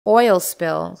Oil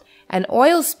spill. An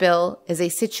oil spill is a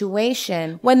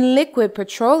situation when liquid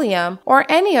petroleum or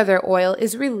any other oil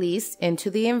is released into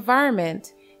the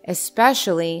environment,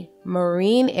 especially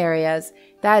marine areas,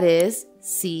 that is,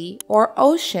 sea or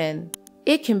ocean.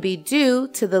 It can be due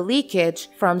to the leakage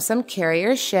from some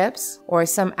carrier ships or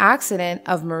some accident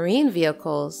of marine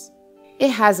vehicles. It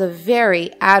has a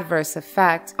very adverse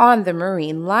effect on the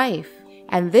marine life,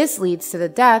 and this leads to the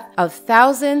death of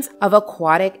thousands of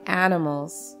aquatic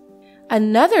animals.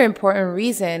 Another important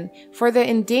reason for the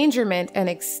endangerment and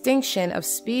extinction of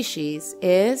species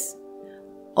is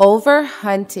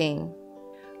overhunting.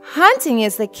 Hunting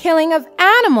is the killing of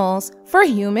animals for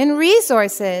human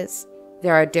resources.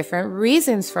 There are different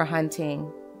reasons for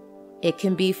hunting. It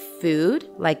can be food,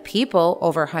 like people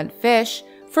overhunt fish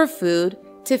for food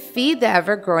to feed the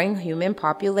ever-growing human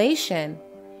population.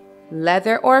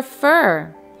 Leather or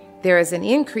fur. There is an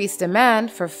increased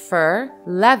demand for fur,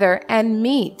 leather, and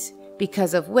meat,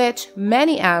 because of which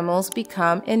many animals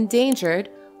become endangered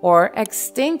or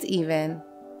extinct even.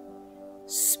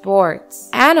 Sports.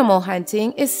 Animal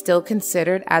hunting is still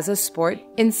considered as a sport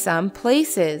in some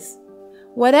places.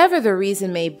 Whatever the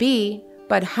reason may be,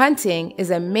 but hunting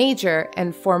is a major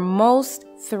and foremost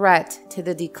threat to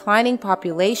the declining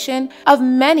population of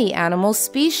many animal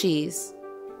species.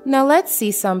 Now let's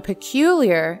see some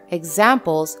peculiar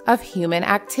examples of human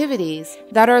activities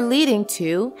that are leading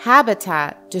to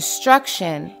habitat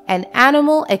destruction and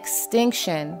animal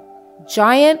extinction.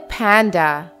 Giant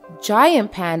panda.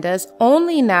 Giant pandas'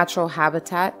 only natural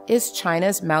habitat is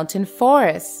China's mountain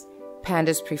forests.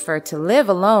 Pandas prefer to live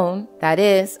alone. That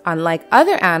is, unlike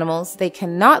other animals, they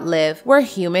cannot live where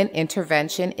human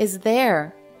intervention is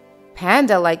there.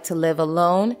 Panda like to live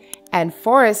alone, and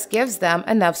forest gives them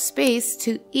enough space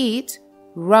to eat,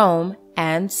 roam,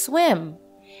 and swim.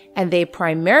 And they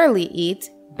primarily eat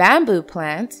bamboo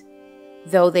plant,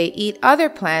 though they eat other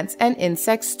plants and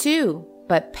insects too.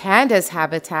 But panda's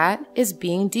habitat is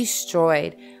being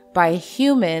destroyed by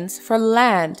humans for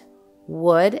land,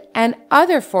 wood, and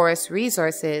other forest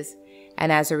resources, and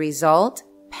as a result,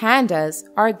 pandas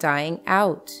are dying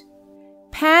out.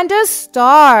 Pandas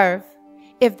starve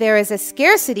if there is a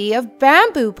scarcity of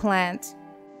bamboo plant.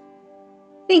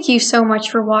 Thank you so much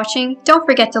for watching. Don't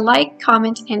forget to like,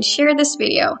 comment, and share this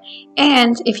video.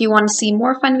 And if you want to see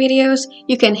more fun videos,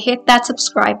 you can hit that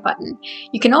subscribe button.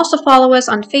 You can also follow us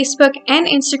on Facebook and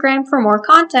Instagram for more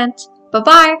content.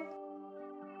 Bye-bye!